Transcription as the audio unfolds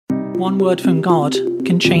one word from God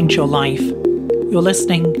can change your life. You're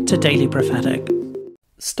listening to Daily Prophetic.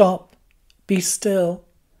 Stop. Be still.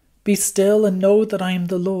 Be still and know that I am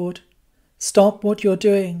the Lord. Stop what you're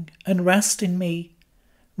doing and rest in me.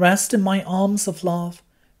 Rest in my arms of love.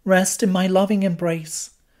 Rest in my loving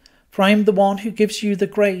embrace. For I am the one who gives you the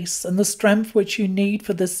grace and the strength which you need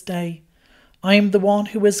for this day. I am the one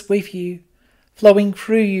who is with you, flowing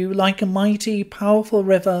through you like a mighty, powerful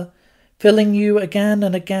river, filling you again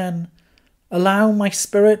and again. Allow my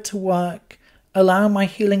spirit to work. Allow my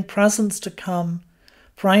healing presence to come.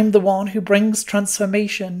 For I am the one who brings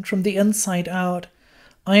transformation from the inside out.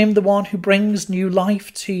 I am the one who brings new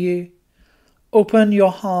life to you. Open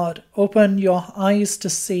your heart, open your eyes to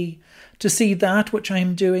see that which I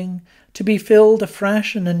am doing, to be filled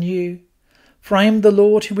afresh and anew. For I am the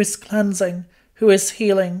Lord who is cleansing, who is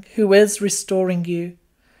healing, who is restoring you.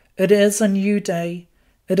 It is a new day.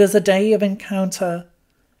 It is a day of encounter.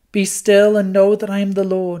 Be still and know that I am the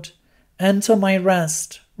Lord. Enter my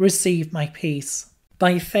rest. Receive my peace.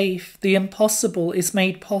 By faith, the impossible is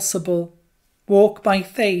made possible. Walk by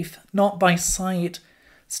faith, not by sight.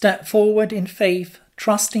 Step forward in faith,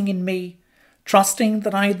 trusting in me, trusting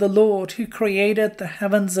that I, the Lord, who created the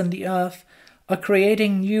heavens and the earth, are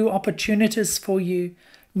creating new opportunities for you,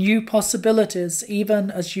 new possibilities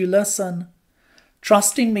even as you listen.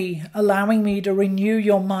 Trust in me, allowing me to renew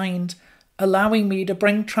your mind, allowing me to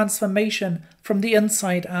bring transformation from the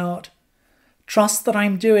inside out. Trust that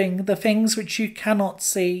I'm doing the things which you cannot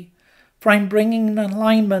see, for I'm bringing an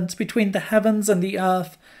alignment between the heavens and the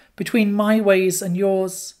earth, between my ways and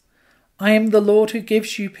yours. I am the Lord who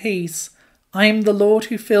gives you peace. I am the Lord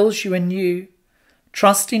who fills you anew.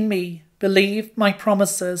 Trust in me, believe my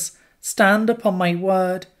promises, stand upon my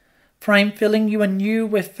word, for I am filling you anew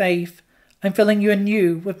with faith. I'm filling you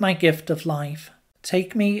anew with my gift of life.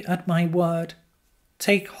 Take me at my word.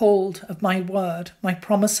 Take hold of my word, my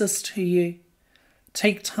promises to you.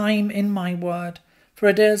 Take time in my word, for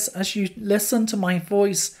it is as you listen to my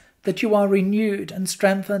voice that you are renewed and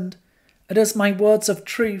strengthened. It is my words of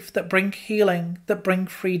truth that bring healing, that bring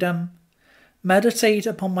freedom. Meditate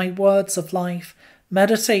upon my words of life.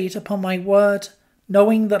 Meditate upon my word,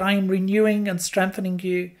 knowing that I am renewing and strengthening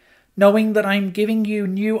you, knowing that I am giving you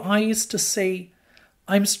new eyes to see.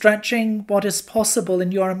 I'm stretching what is possible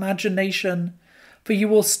in your imagination, for you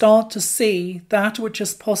will start to see that which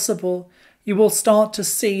is possible. You will start to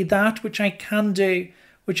see that which I can do,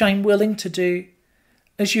 which I'm willing to do.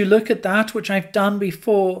 As you look at that which I've done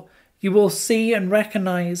before, you will see and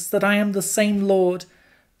recognize that I am the same Lord,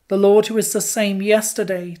 the Lord who is the same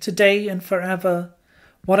yesterday, today, and forever.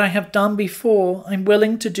 What I have done before, I'm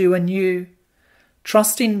willing to do anew.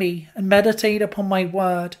 Trust in me and meditate upon my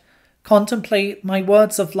word. Contemplate my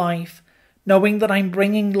words of life, knowing that I'm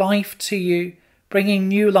bringing life to you, bringing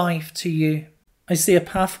new life to you. I see a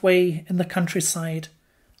pathway in the countryside.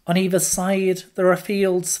 On either side, there are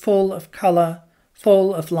fields full of colour,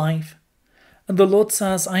 full of life. And the Lord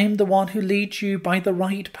says, I am the one who leads you by the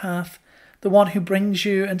right path, the one who brings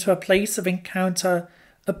you into a place of encounter,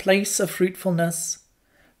 a place of fruitfulness.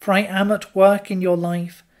 For I am at work in your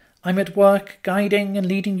life. I'm at work guiding and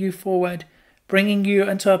leading you forward, bringing you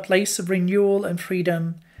into a place of renewal and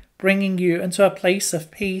freedom, bringing you into a place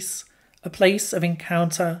of peace, a place of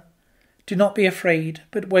encounter. Do not be afraid,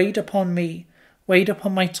 but wait upon me, wait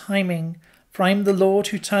upon my timing, for I am the Lord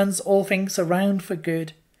who turns all things around for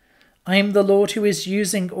good. I am the Lord who is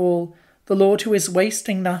using all, the Lord who is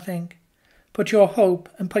wasting nothing. Put your hope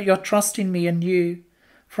and put your trust in me anew,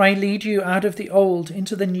 for I lead you out of the old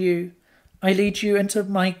into the new. I lead you into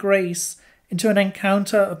my grace, into an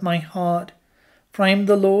encounter of my heart. For I am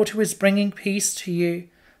the Lord who is bringing peace to you,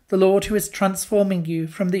 the Lord who is transforming you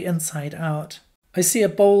from the inside out. I see a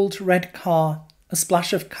bold red car, a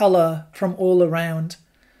splash of colour from all around.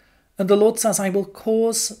 And the Lord says, I will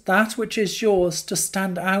cause that which is yours to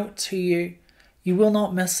stand out to you. You will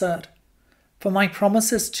not miss it. For my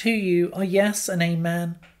promises to you are yes and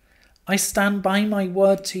amen. I stand by my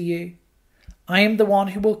word to you. I am the one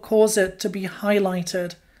who will cause it to be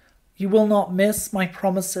highlighted. You will not miss my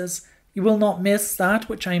promises. You will not miss that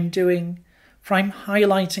which I am doing, for I'm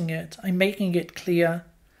highlighting it. I'm making it clear.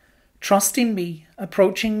 Trust in me,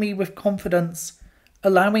 approaching me with confidence,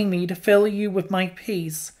 allowing me to fill you with my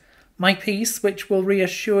peace which will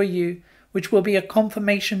reassure you, which will be a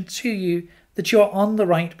confirmation to you that you're on the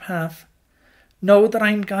right path. Know that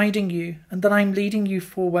I'm guiding you and that I'm leading you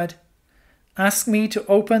forward. Ask me to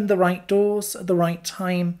open the right doors at the right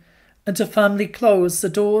time and to firmly close the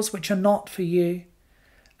doors which are not for you.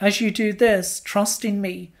 As you do this, trust in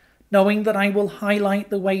me, knowing that I will highlight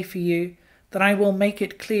the way for you, that I will make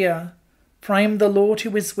it clear. for I am the Lord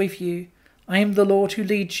who is with you. I am the Lord who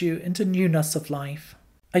leads you into newness of life.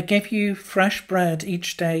 I give you fresh bread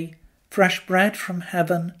each day, fresh bread from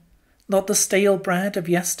heaven, not the stale bread of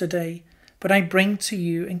yesterday, but I bring to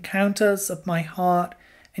you encounters of my heart,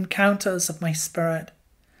 encounters of my spirit.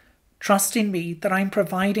 Trust in me that I am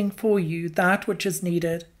providing for you that which is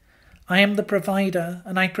needed. I am the provider,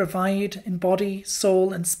 and I provide in body,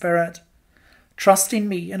 soul, and spirit. Trust in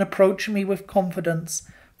me and approach me with confidence,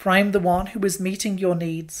 for I am the one who is meeting your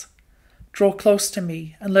needs. Draw close to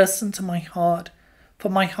me and listen to my heart, for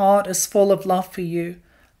my heart is full of love for you,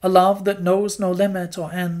 a love that knows no limit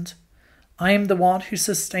or end. I am the one who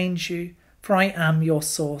sustains you, for I am your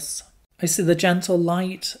source. I see the gentle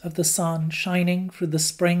light of the sun shining through the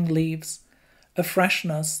spring leaves, a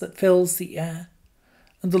freshness that fills the air.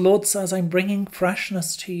 And the Lord says, I'm bringing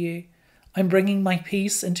freshness to you. I'm bringing my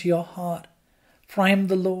peace into your heart. For I am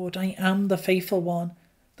the Lord, I am the faithful one,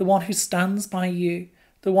 the one who stands by you,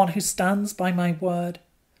 the one who stands by my word.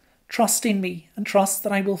 Trust in me and trust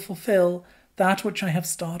that I will fulfill that which I have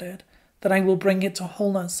started, that I will bring it to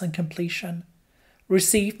wholeness and completion.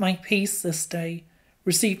 Receive my peace this day.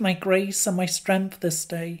 Receive my grace and my strength this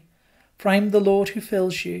day. For I am the Lord who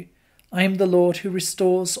fills you. I am the Lord who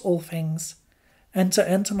restores all things. Enter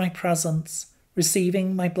into my presence,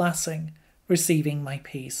 receiving my blessing, receiving my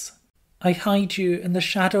peace. I hide you in the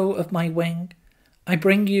shadow of my wing. I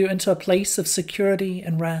bring you into a place of security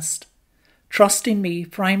and rest. Trust in me,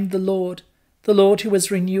 for I am the Lord who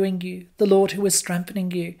is renewing you, the Lord who is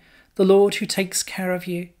strengthening you, the Lord who takes care of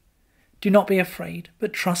you. Do not be afraid,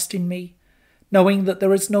 but trust in me, knowing that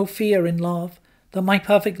there is no fear in love, that my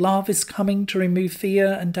perfect love is coming to remove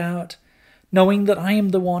fear and doubt, knowing that I am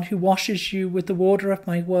the one who washes you with the water of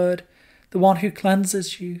my word, the one who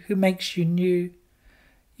cleanses you, who makes you new.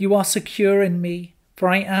 You are secure in me, for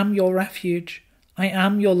I am your refuge. I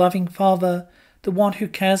am your loving Father, the one who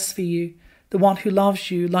cares for you, the one who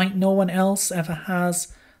loves you like no one else ever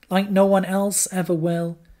has, like no one else ever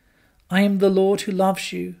will. I am the Lord who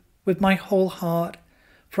loves you with my whole heart,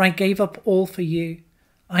 for I gave up all for you.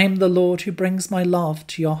 I am the Lord who brings my love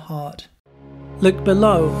to your heart. Look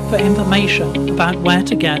below for information about where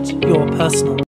to get your personal